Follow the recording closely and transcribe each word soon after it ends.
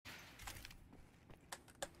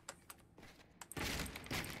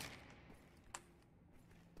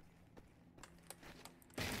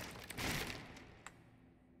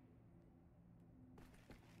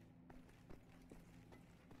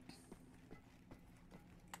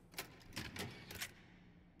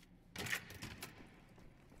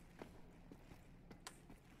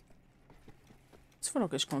Il falloir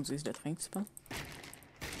que je conduise le train, tu penses?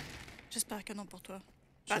 J'espère que non pour toi.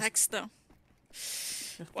 Par accident.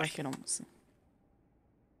 J'espère que non aussi.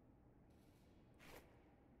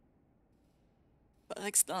 Par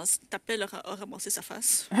accident, ta pelle a ramassé sa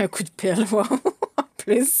face. Un coup de pelle, wow! En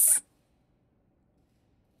plus.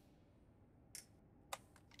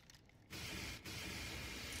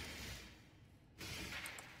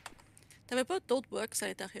 T'avais pas d'autres box à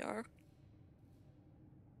l'intérieur?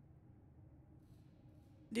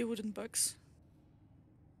 Des wooden box?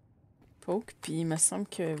 Poke, puis il me semble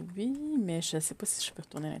que oui, mais je sais pas si je peux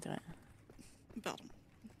retourner à l'intérieur. Pardon.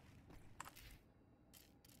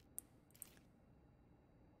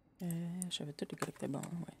 J'avais tout les collectés bon,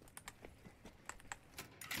 ouais.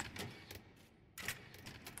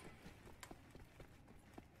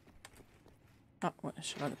 Ah, ouais, je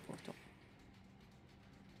suis là le porto.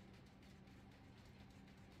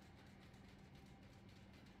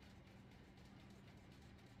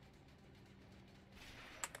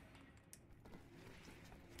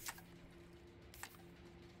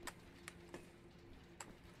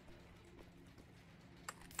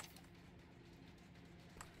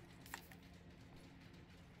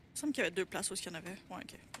 Il me semble qu'il y avait 2 places où il y en avait. Ouais,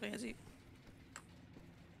 ok. Rien dit.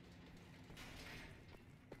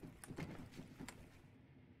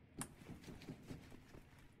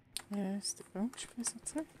 C'était pas où que je pouvais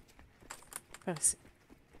sortir? Par ici.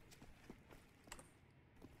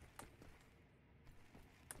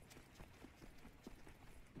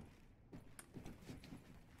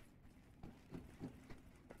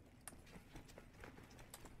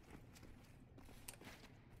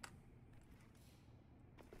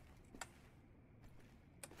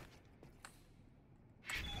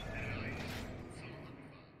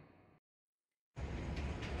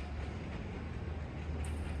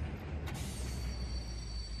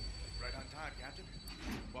 Right on time, Captain.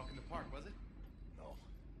 Walk in the park, was it? No.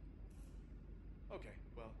 Okay,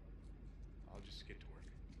 well, I'll just get to work.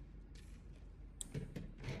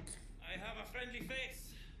 I have a friendly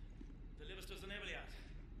face. Delivers to Zaneveliat.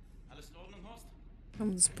 Alles in Ordnung, Horst?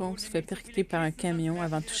 Comme du pont se fait percuter par un camion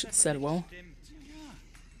avant de toucher le sol. Wow.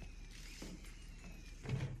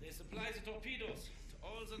 They supply the torpedoes to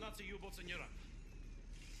all the Nazi U-boats in Europe.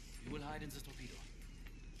 You will hide in the torpedo.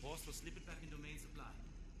 Horst will slip it back into main supply.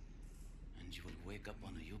 And you will wake up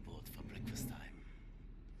on a U-boat for breakfast time.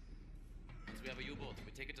 Once we have a U-boat,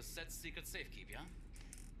 we take it to Set's secret safekeep, yeah?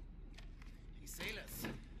 Any sailors,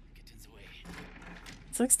 get in the way.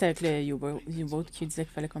 C'est vrai que c'était avec le U-boat qui disait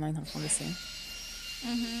qu'il fallait qu'on aille dans le fond de l'océan.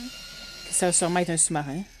 Que ça va sûrement être un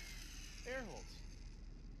sous-marin. Airholds.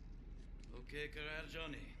 Okay, career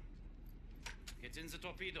Johnny. Get in the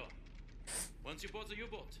torpedo. Once you board the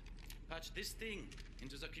U-boat, patch this thing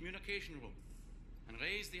into the communication room and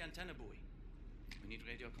raise the antenna buoy. We need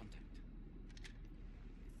radio contact.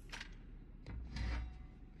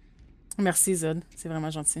 Merci, Zod. C'est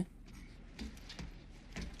vraiment gentil.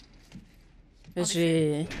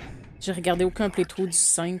 J'ai regardé aucun playthrough du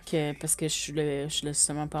 5 parce que je suis le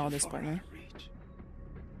seulement pas hors de spoiler.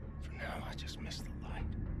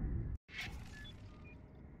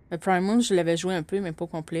 Le Primal, je l'avais joué un peu, mais pas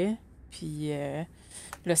complet. Puis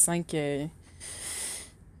le 5, j'ai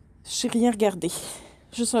rien regardé.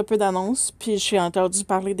 Juste un peu d'annonces, puis j'ai entendu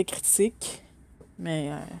parler des critiques.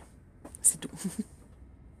 Mais c'est tout.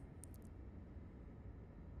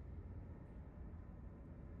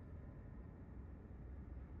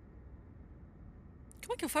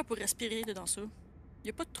 Comment qu'il faut faire pour respirer dedans ça? Il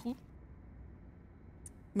a pas de trou.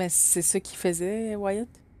 Mais c'est ça qu'il faisait, Wyatt?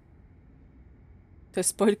 T'as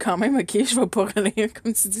spoil quand même, ok, je vais pas relire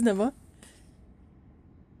comme tu dis d'abord.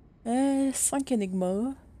 5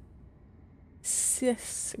 Enigma,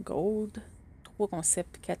 6 Gold, 3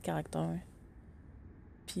 concepts, 4 caractères,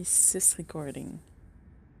 puis 6 recording.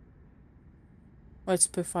 Ouais, tu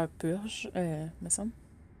peux faire purge, me semble.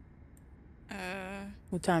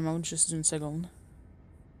 Ou timeout juste d'une seconde.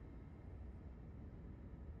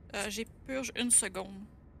 J'ai purge 1 seconde.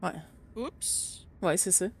 Ouais. Oups. Ouais,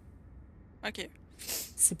 c'est ça. Ok.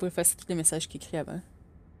 C'est pour effacer tous les messages qu'il écrit avant.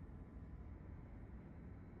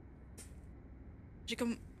 J'ai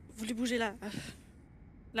comme voulu bouger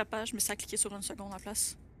la page, mais ça a cliqué sur 1 seconde en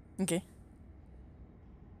place. Ok.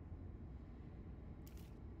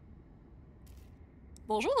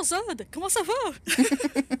 Bonjour Zod, comment ça va?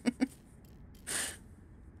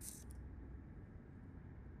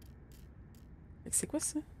 C'est quoi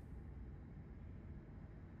ça?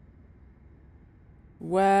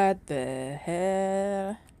 What the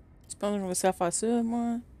hell? Tu penses que je vais réussir à faire ça,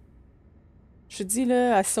 moi? Je te dis,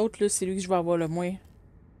 là, elle saute, là, c'est lui que je vais avoir le moins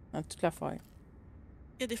dans toute l'affaire.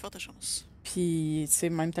 Il y a des fortes chances. Puis, tu sais,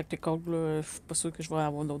 même tactical, là, je suis pas sûre que je vais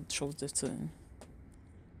avoir d'autres choses de ça.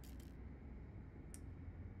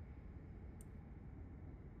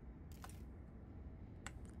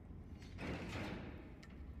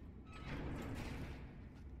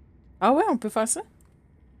 Ah ouais, on peut faire ça?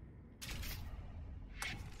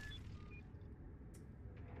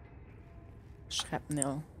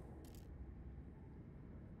 Shrapnel.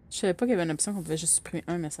 Je savais pas qu'il y avait une option qu'on pouvait juste supprimer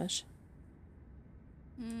un message.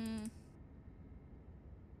 Hmm.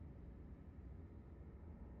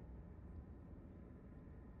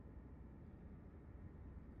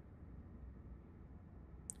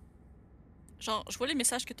 Genre, je vois les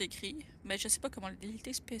messages que tu écris, mais je sais pas comment les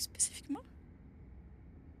déliter spécifiquement.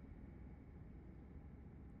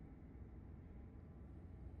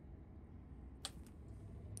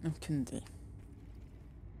 Aucune idée.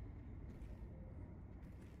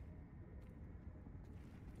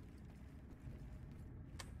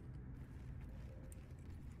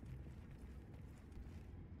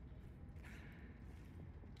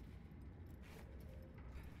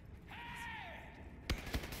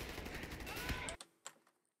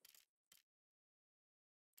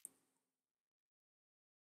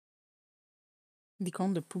 Des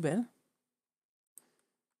comptes de poubelle.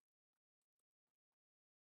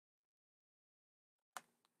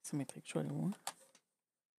 Ça m'intrigue, je vais aller voir.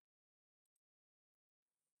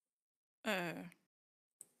 Euh...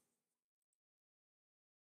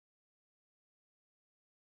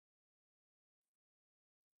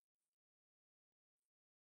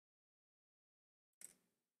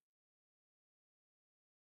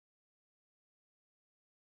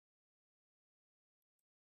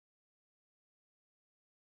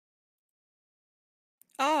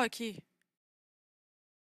 Ah, ok. Oui,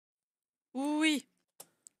 oui,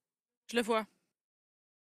 je le vois.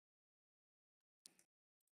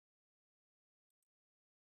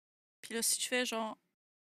 Puis là, si je fais genre,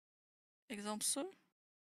 exemple ça.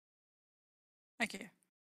 Ok.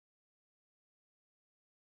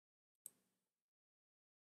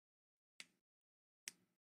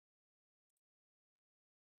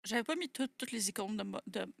 J'avais pas mis toutes les icônes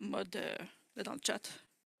de mode là dans le chat.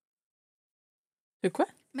 De quoi?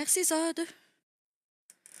 Merci, Zod.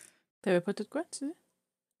 T'avais pas tout quoi, tu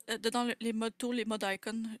dis? Dedans les modes tour, les modes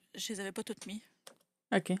icons, je les avais pas toutes mis.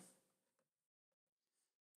 Ok.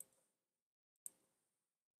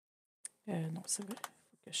 Non, c'est vrai.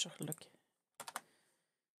 Faut que je reloque.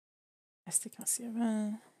 Ah, c'était quand c'est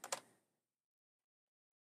avant.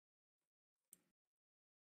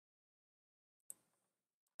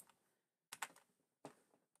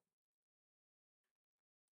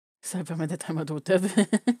 Ça me permet d'être en mode automne.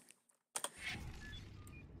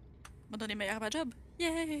 M'a donné meilleur à ma job.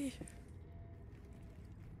 Yay!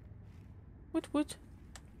 Woot woot.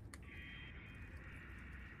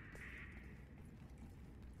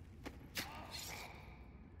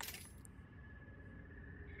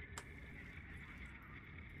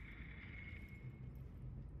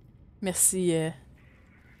 Merci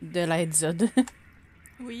de l'aide, Zod.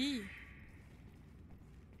 Oui.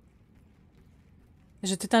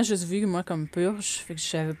 J'ai tout le temps juste vu, moi, comme purge. Fait que je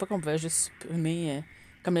savais pas qu'on pouvait juste supprimer,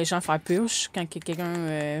 comme les gens faire purge quand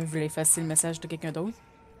quelqu'un voulait effacer le message de quelqu'un d'autre.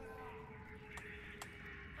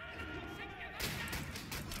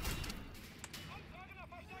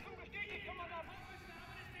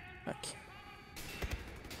 Ok.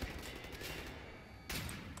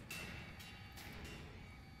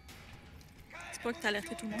 C'est pas que t'as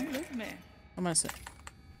alerté tout le monde, là, mais. Comment ça?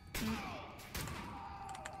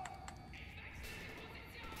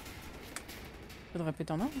 Tu peux dropper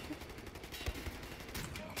ton nom? Ok.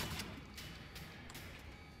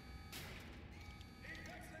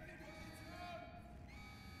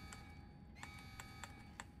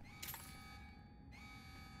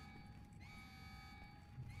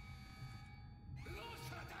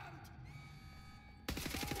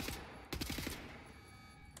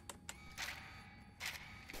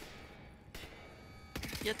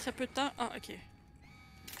 Il y a très peu de temps. Ah, ok.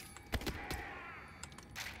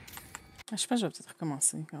 Ah, je pense que je vais peut-être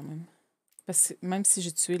recommencer quand même. Parce que même si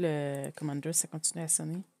j'ai tué le commander, ça continue à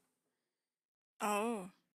sonner. Oh.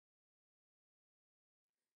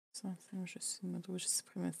 Ça, je suis mode je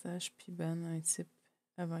supprime le message, puis ban un type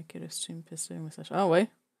avant que le stream puisse lire le message. Ah ouais?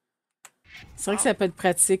 C'est vrai que ça peut être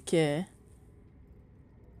pratique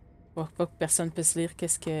pour pas que personne puisse lire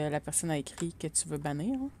qu'est-ce que la personne a écrit que tu veux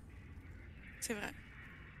bannir. Hein? C'est vrai.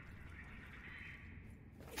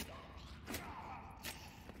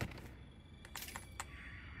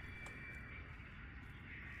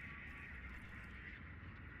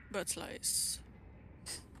 Butt slice.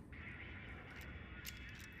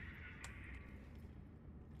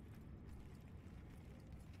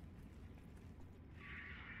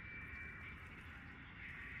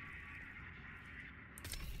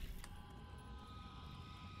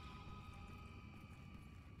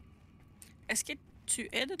 Est-ce que tu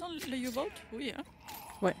aides dans le U-boat? Oui, hein?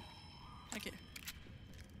 Ouais. Ok.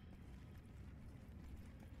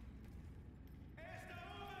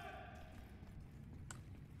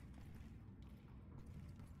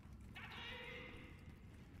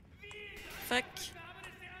 Fait que...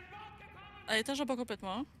 À l'étage pas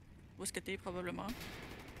complètement. Où est-ce que t'es, probablement.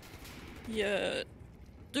 Il y a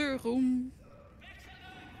 2 rooms.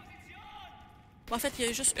 Bon, en fait, il y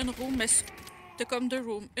a juste une room, mais t'as comme 2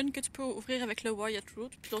 rooms. Une que tu peux ouvrir avec le Wyatt Root,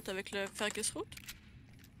 puis l'autre avec le Fergus Root.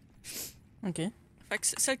 OK. Fait que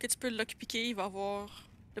celle que tu peux lockpicker, il va avoir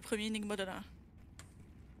le premier énigme dedans.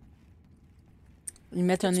 Ils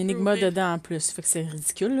mettent Que un tu peux énigma ouvrir. dedans en plus. Fait que c'est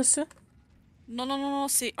ridicule, là, ça. Non, non, non, non,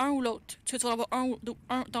 c'est un ou l'autre. Tu vas en avoir un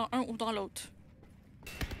dans un ou dans l'autre.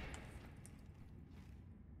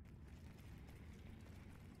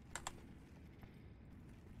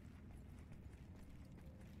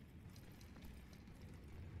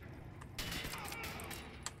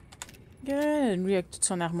 Lui, avec toute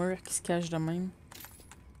son armure qui se cache de même.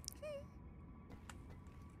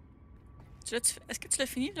 Est-ce que tu l'as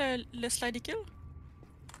fini, le slidey kill?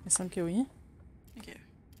 Il me semble que oui. Ok.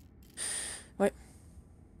 Ouais.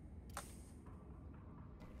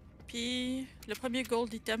 Puis, le premier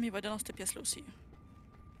gold item, il va être dans cette pièce-là aussi.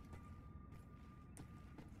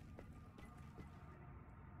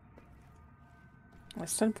 La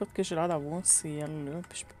seule porte que j'ai l'air d'avoir, c'est elle-là,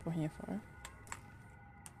 puis je peux pas rien faire.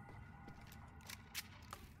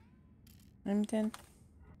 M10.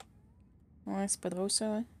 Ouais, c'est pas drôle, ça,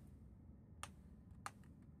 ouais.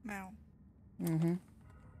 Merde. Mhm.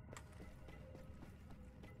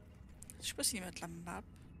 Je sais pas s'ils mettent la map.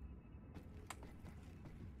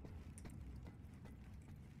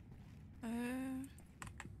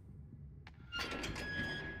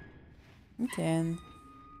 M10.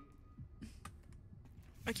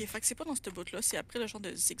 Ok, fait que c'est pas dans cette bout-là, c'est après le genre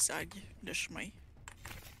de zigzag de chemin. Et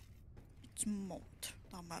tu montes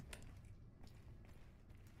dans la map.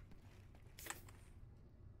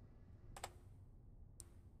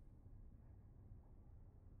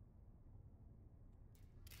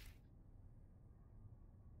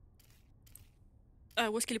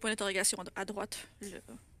 Où est-ce qu'il y a les points d'interrogation? À droite.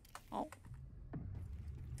 En haut.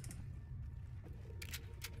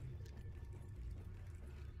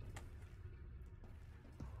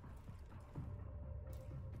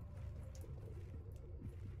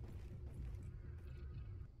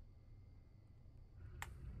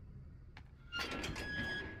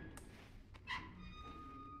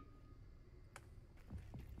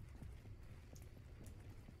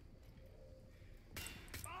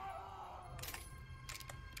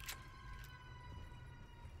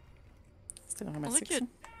 C'était On dirait dramatique, que...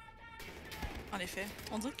 ça. En effet.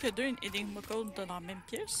 On dirait qu'il y a 2 énigmes codes dans la même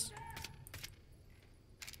pièce.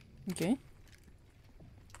 OK.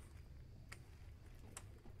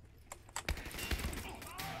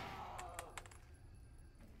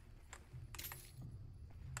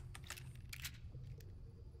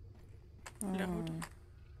 Le road.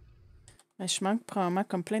 Ben, je manque probablement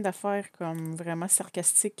comme plein d'affaires comme vraiment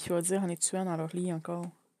sarcastiques qu'il va dire en les tuant dans leur lit encore.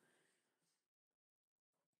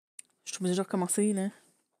 Je suis obligée de recommencer, là.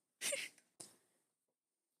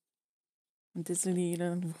 Désolée,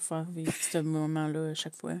 là, de vous faire vivre ce moment-là à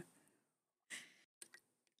chaque fois.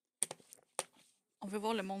 On veut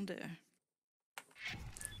voir le monde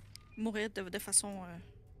mourir de façon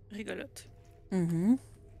rigolote. Mhm.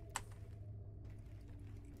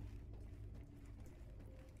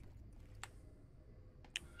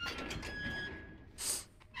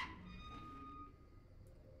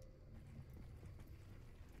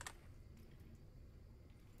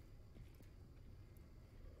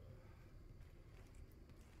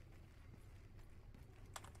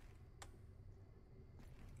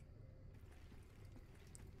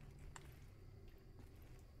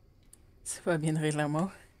 C'est pas bien de rire la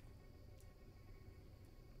mort.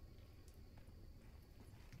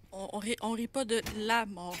 On rit pas de la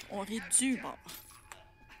mort, on rit du mort.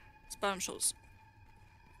 C'est pas la même chose.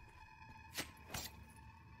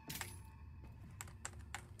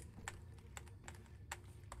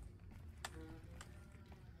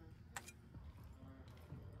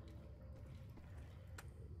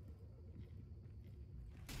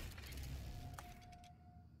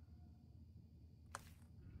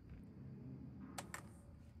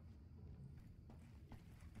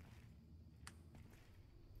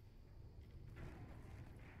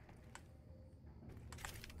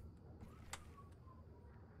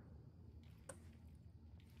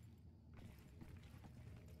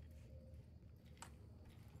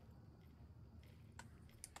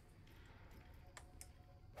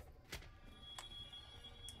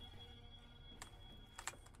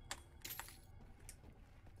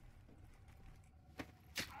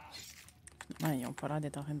 Ouais, ils ont pas l'air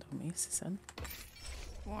d'être en train de dormir, c'est ça.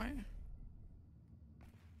 Ouais.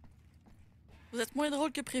 Vous êtes moins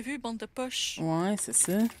drôle que prévu, bande de poches. Ouais, c'est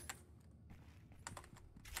ça.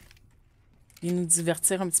 Ils nous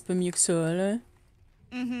divertir un petit peu mieux que ça, là.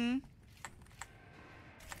 Mhm.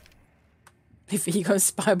 Les filles comme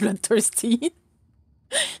super bloodthirsty.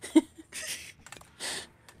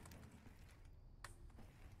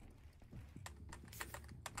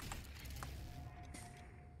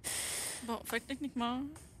 Bon, fait que techniquement...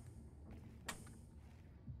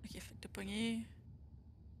 Ok, fait que t'as pogné...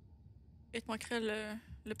 Il te manquerait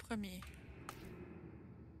le premier.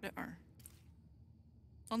 Le 1.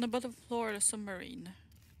 On the bottom floor, le submarine.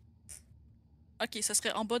 Ok, ça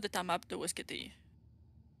serait en bas de ta map de où est-ce que t'es.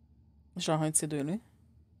 Genre un de ces deux-là.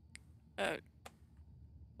 Euh...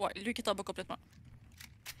 Ouais, lui qui est en bas complètement.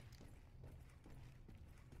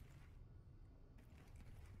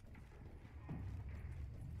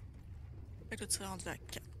 Fait que là, tu serais rendu à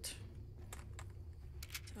 4.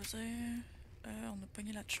 Ça veut dire... on a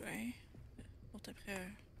pogné la tray. Donc après...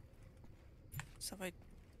 ça va être...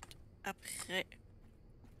 après...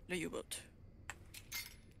 le U-boat.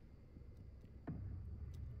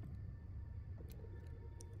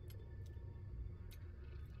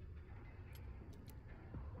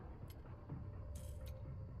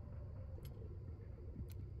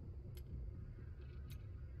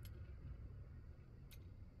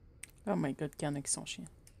 Oh my god, qu'il y en a qui sont chiants.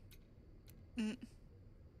 Mm.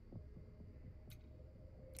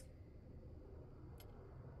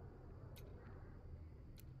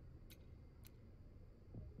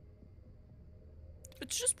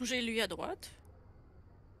 Peux-tu juste bouger lui à droite?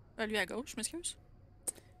 Lui à gauche, je m'excuse.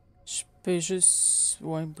 Je peux juste...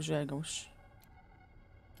 Ouais, bouger à gauche.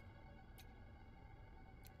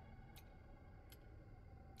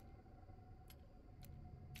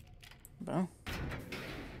 Bon.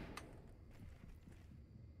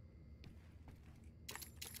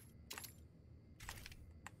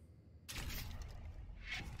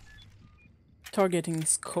 Targeting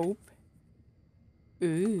scope.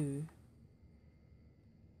 Wouhou!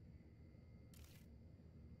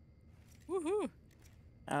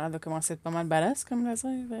 Ah, elle va commencer à être pas mal badass comme laser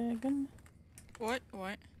gun. Ouais,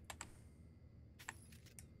 ouais.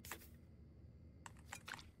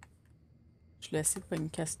 Je l'ai essayé de pas une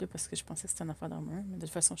casse là parce que je pensais que c'était une affaire d'armure, mais de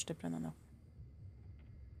toute façon, j'étais plein d'en or.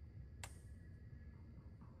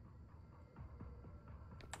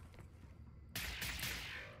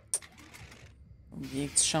 Oublier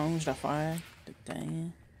que tu changes d'affaire tout le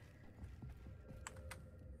temps.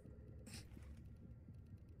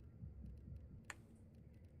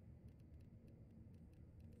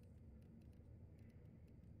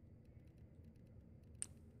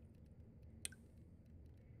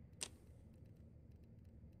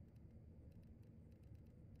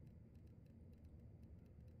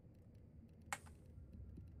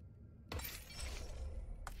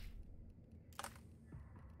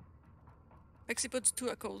 Fait que c'est pas du tout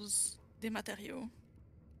à cause des matériaux.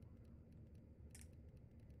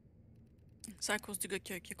 C'est à cause du gars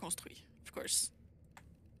qui a construit, of course.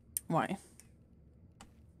 Ouais.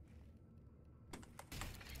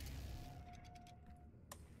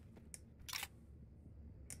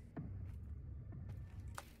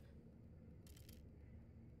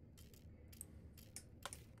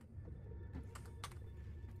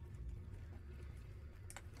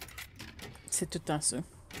 C'est tout le temps ça,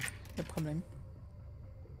 le problème.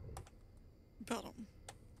 Pardon.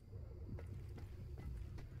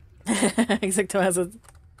 Exactement ça.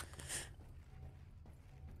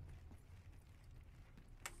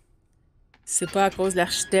 C'est pas à cause de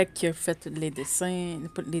l'architecte qui a fait les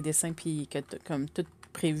dessins puis qui a comme tout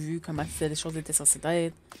prévu comment les choses étaient censées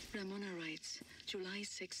être. Ramona writes, July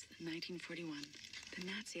 6th, 1941. The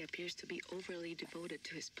Nazi appears to be overly devoted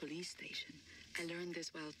to his police station. I learned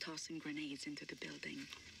this while tossing grenades into the building.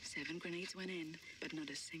 7 grenades went in, but not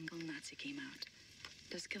a single Nazi came out.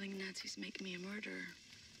 Does killing Nazis make me a murderer?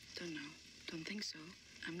 Don't know. Don't think so.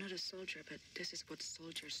 I'm not a soldier, but this is what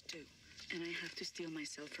soldiers do. And I have to steel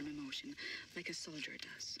myself from emotion, like a soldier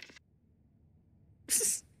does.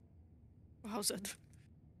 How's that?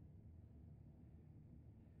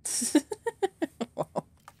 Wow.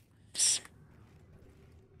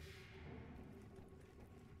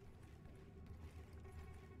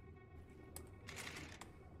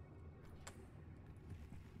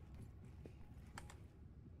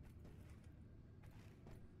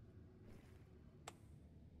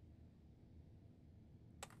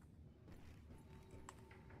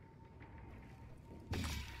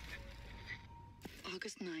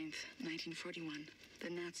 August 9th, 1941. The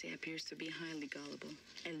Nazi appears to be highly gullible.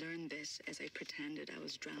 I learned this as I pretended I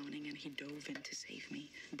was drowning and he dove in to save me,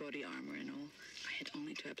 body armor and all. I had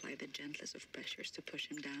only to apply the gentlest of pressures to push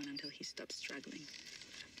him down until he stopped struggling.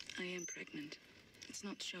 I am pregnant. It's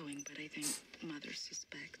not showing, but I think Mother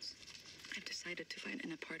suspects. I've decided to find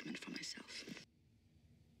an apartment for myself.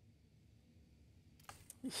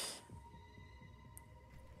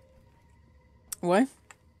 Ouais.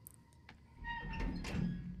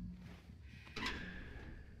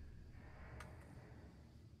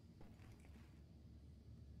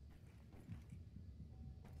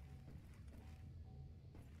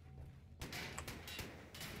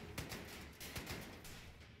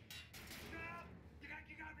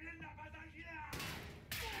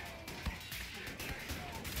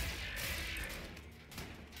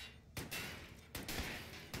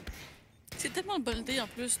 C'est tellement une bonne idée en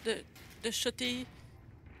plus de shotter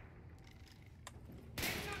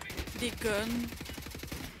des guns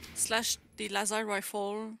 / des laser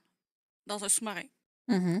rifles dans un sous-marin.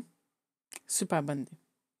 Super bonne idée.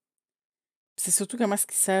 C'est surtout comment est-ce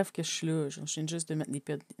qu'ils savent que je suis là. Je viens juste de mettre les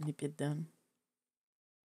pieds dedans.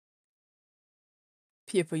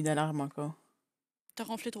 Puis il n'y a pas eu d'alarme encore, T'as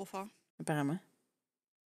ronflé trop fort. apparemment.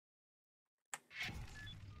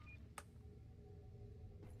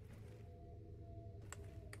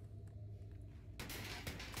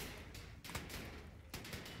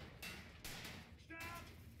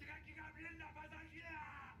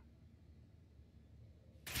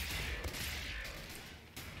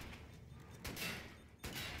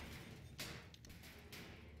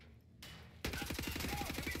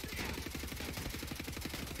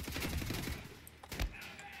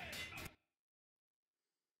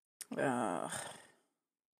 Ah.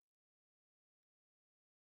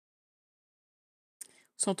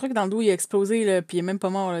 Son truc dans le dos, il a explosé, là, puis il est même pas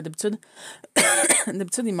mort. Là. D'habitude,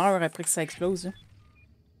 il meurt après que ça explose. Là.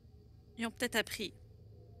 Ils ont peut-être appris.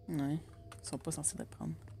 Ouais, ils sont pas censés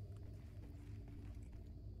l'apprendre.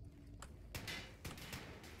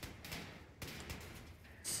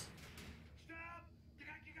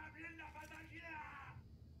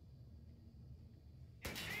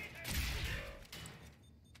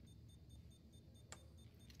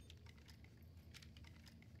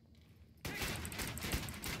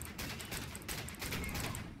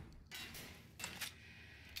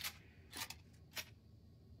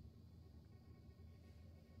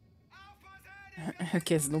 Un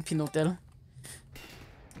casino puis un hôtel.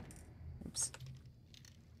 Oups.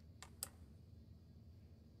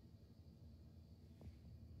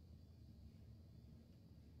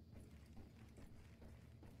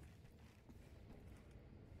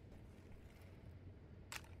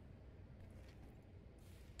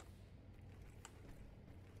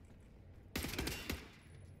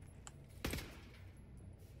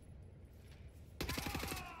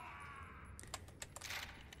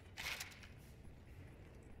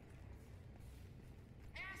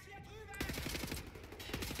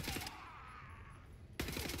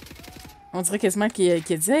 On dirait quasiment qu'il a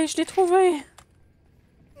dit « Hey, je l'ai trouvé! »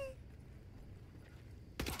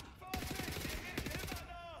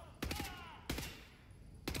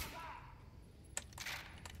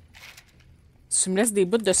 Si tu me laisses des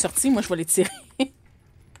bouts de sortie, moi, je vais les tirer. Il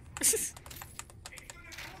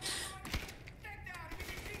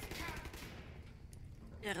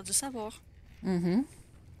aurait dû savoir.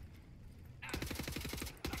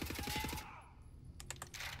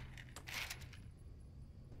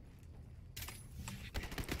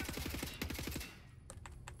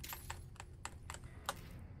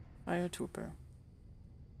 Fire Trooper.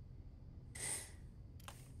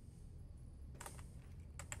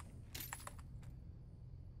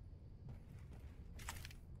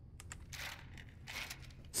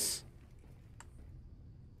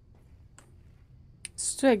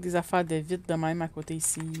 Surtout avec des affaires de vide de même à côté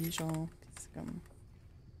ici, genre, c'est comme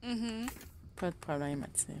pas de problème à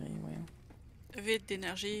tirer, voyons. Vide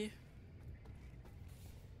d'énergie.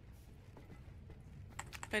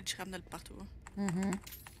 Plein de shrapnel partout.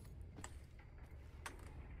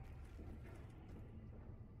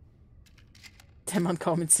 Tellement de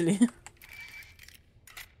corps mutilés.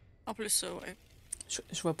 En plus, ça, ouais.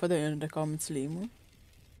 Je vois pas de corps mutilés, moi.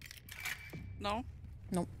 Non?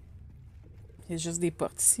 Non. Il y a juste des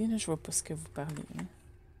portes ici, là. Je vois pas ce que vous parlez.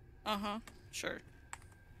 Là. Sure.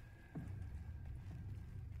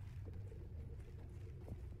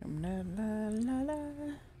 Comme la la la la.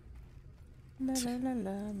 La la la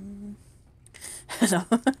la. Non.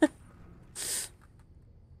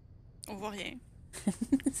 On voit rien.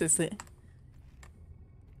 C'est ça.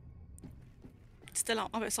 C'était là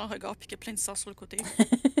en baissant le regard puis qu'il y a plein de sang sur le côté.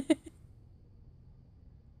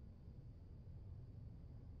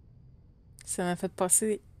 Ça m'a fait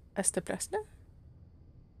passer à cette place-là.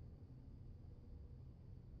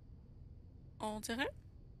 On dirait.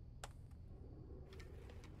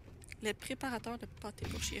 Les préparateurs de pâté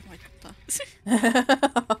pour chiens vont être contents.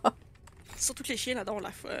 Surtout que les chiens là-dedans ont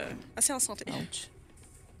l'air assez en santé. Ouch.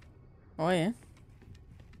 Ouais, hein?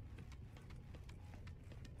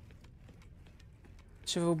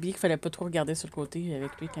 J'avais oublié qu'il fallait pas trop regarder sur le côté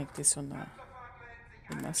avec lui quand il était sur le marche.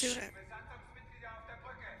 C'est vrai. Besatzungsmitglieder auf der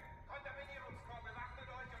Brücke. Kontaminierungskorps, bewaffnet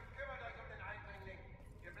euch und kümmert euch um den Eindringling.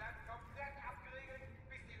 Ihr bleibt komplett abgeriegelt,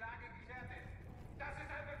 bis die Lage geklärt ist. Das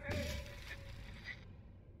ist ein Befehl!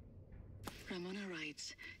 Ramona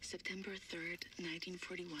writes, September 3rd,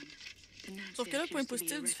 1941. The Nazi Sauf que là, le point appears to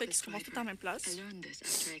be a positif du fait qu'ils se reckless remontent tous driver. en même place. I learned this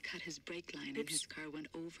after I cut his brake line and Oops. his car went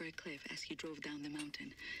over a cliff as he drove down the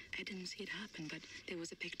mountain. I didn't see it happen, but there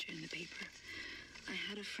was a picture in the paper. I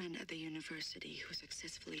had a friend at the university who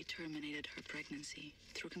successfully terminated her pregnancy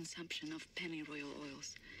through consumption of pennyroyal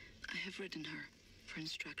oils. I have written her for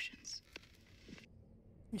instructions.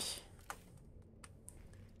 Oui.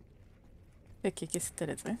 Ok, qu'est-ce que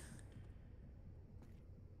t'allais dire?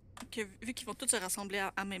 Que, vu qu'ils vont tous se rassembler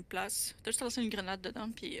à la même place, t'as juste lancé une grenade dedans,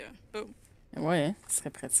 puis boum. Ouais, hein? Ce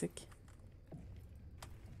serait pratique.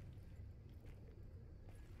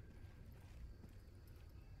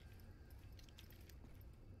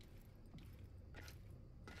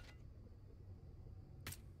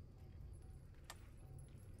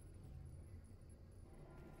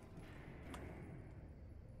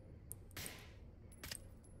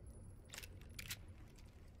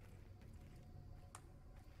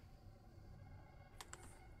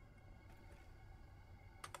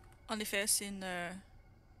 En effet, c'est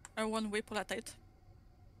un one-way pour la tête.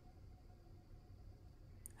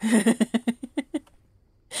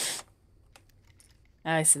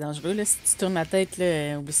 Ah, c'est dangereux, là. Si tu tournes la tête,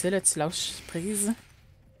 là, oublie ça, là, tu lâches prise.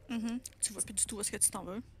 Tu vois plus du tout où est-ce que tu t'en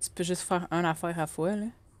veux. Tu peux juste faire une affaire à la fois, là.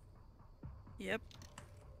 Yep.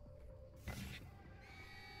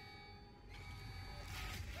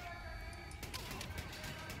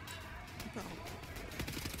 Pardon.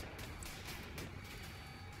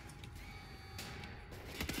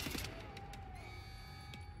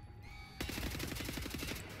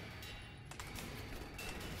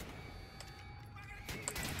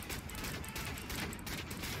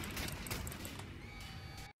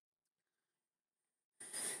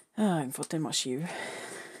 Ah, il me faut tellement chier, eux.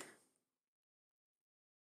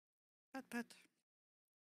 Pat.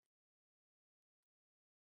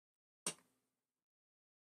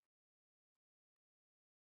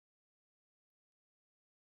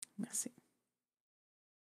 Merci.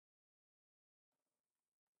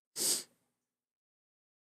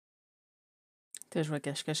 T'as joué à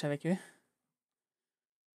cache-cache avec eux?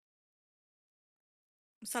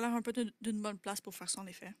 Ça a l'air un peu d'une bonne place pour faire ça, en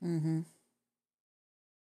effet. Mm-hmm.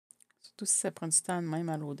 Surtout si ça prend du temps de même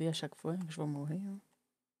à loader à chaque fois, je vais mourir. Hein.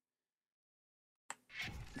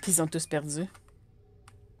 Puis ils ont tous perdu.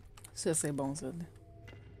 Ça, c'est bon, ça.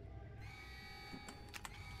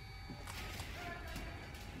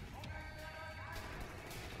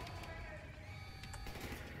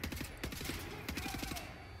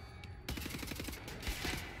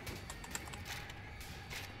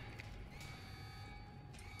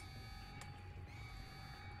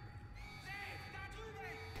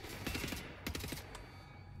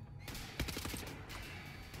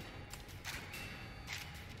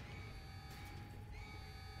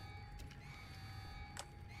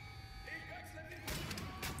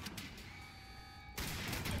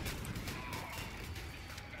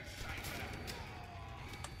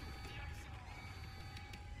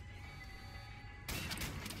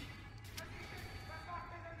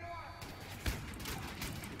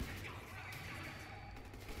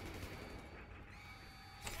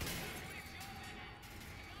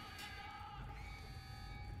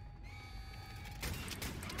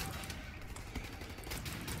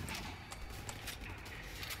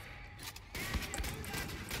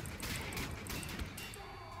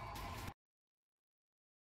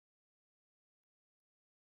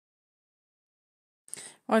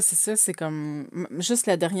 Ouais, c'est ça, c'est comme juste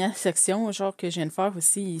la dernière section, genre que je viens de faire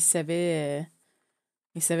aussi, il savait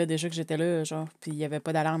déjà que j'étais là, genre, puis il y avait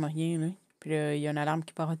pas d'alarme, rien, là. Puis là, il y a une alarme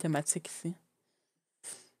qui part automatique ici.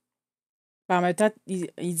 Puis en même temps, il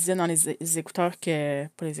disait dans les écouteurs que,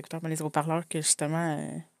 pas les écouteurs, mais les haut-parleurs que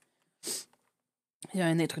justement, il y a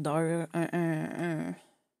un intrudeur, un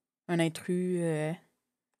intrus,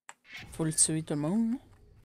 faut le tuer tout le monde.